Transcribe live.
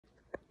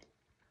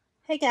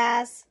Hey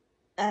guys,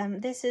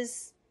 this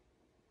is,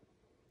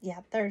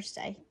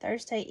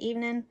 Thursday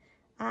evening.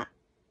 I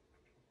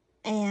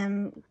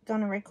am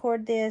going to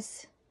record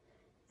this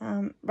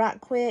right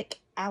quick.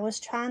 I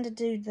was trying to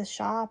do the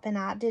shop, and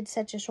I did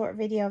such a short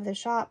video of the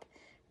shop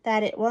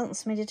that it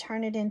wants me to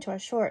turn it into a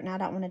short, and I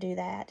don't want to do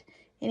that.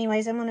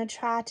 Anyways, I'm going to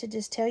try to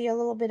just tell you a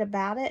little bit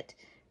about it.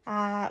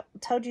 I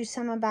told you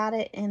some about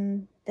it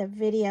in the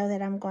video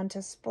that I'm going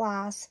to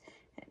splice,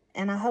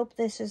 and I hope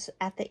this is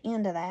at the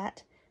end of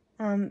that.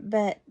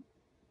 But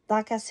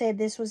like I said,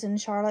 this was in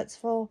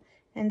Charlottesville,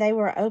 and they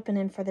were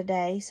opening for the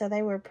day, so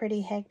they were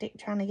pretty hectic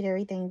trying to get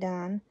everything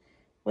done.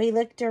 We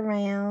looked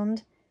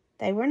around.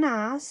 They were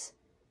nice.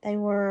 They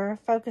were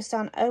focused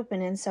on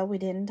opening, so we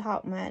didn't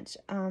talk much.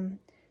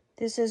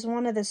 This is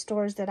one of the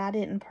stores that I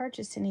didn't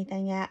purchase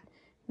anything at,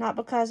 not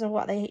because of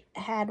what they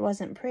had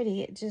wasn't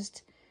pretty. It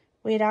just,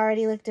 we had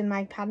already looked in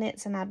Magpie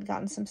Knits, and I'd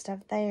gotten some stuff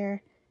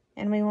there,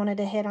 and we wanted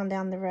to head on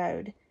down the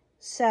road.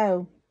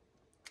 So,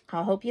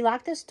 I hope you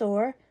like the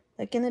store.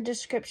 Look in the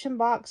description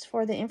box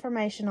for the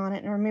information on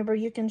it. And remember,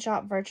 you can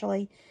shop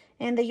virtually.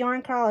 And the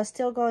yarn crawl is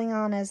still going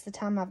on as the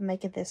time I'm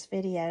making this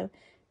video.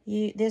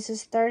 This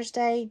is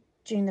Thursday,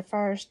 June the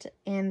 1st.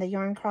 And the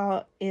yarn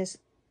crawl is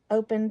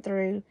open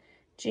through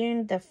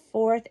June the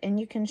 4th. And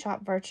you can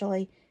shop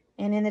virtually.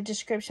 And in the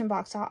description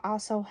box, I'll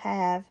also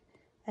have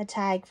a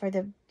tag for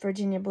the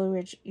Virginia Blue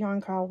Ridge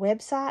Yarn Crawl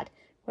website,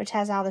 which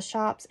has all the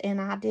shops. And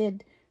I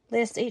did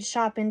list each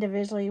shop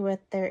individually with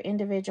their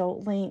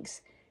individual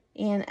links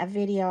in a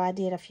video I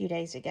did a few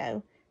days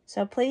ago.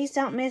 So please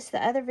don't miss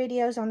the other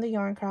videos on the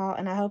yarn crawl,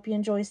 and I hope you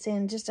enjoy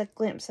seeing just a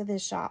glimpse of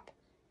this shop.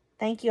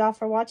 Thank you all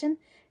for watching,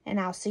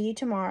 and I'll see you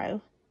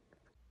tomorrow.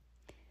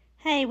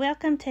 Hey,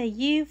 welcome to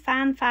EWE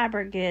Fine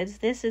Fiber Goods.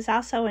 This is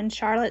also in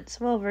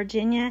Charlottesville,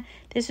 Virginia.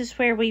 This is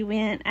where we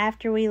went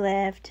after we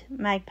left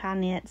Magpie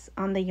Knits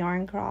on the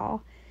yarn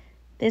crawl.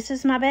 This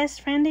is my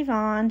best friend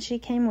Yvonne. She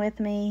came with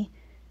me.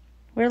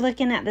 We're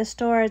looking at the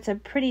store. It's a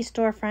pretty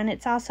storefront.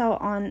 It's also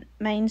on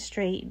Main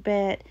Street,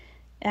 but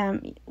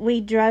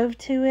we drove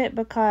to it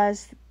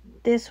because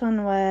this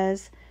one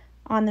was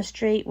on the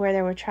street where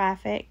there were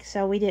traffic,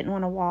 so we didn't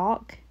want to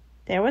walk.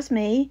 There was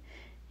me.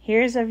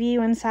 Here's a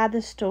view inside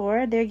the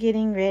store. They're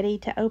getting ready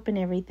to open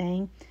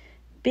everything.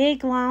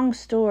 Big, long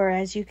store,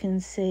 as you can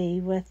see,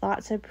 with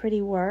lots of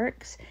pretty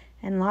works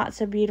and lots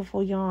of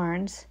beautiful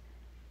yarns.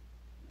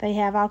 They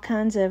have all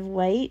kinds of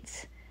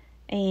weights.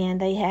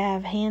 And they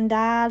have hand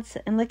dyes,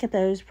 and look at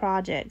those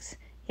projects.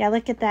 Yeah,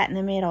 look at that in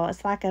the middle.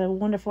 It's like a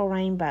wonderful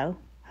rainbow.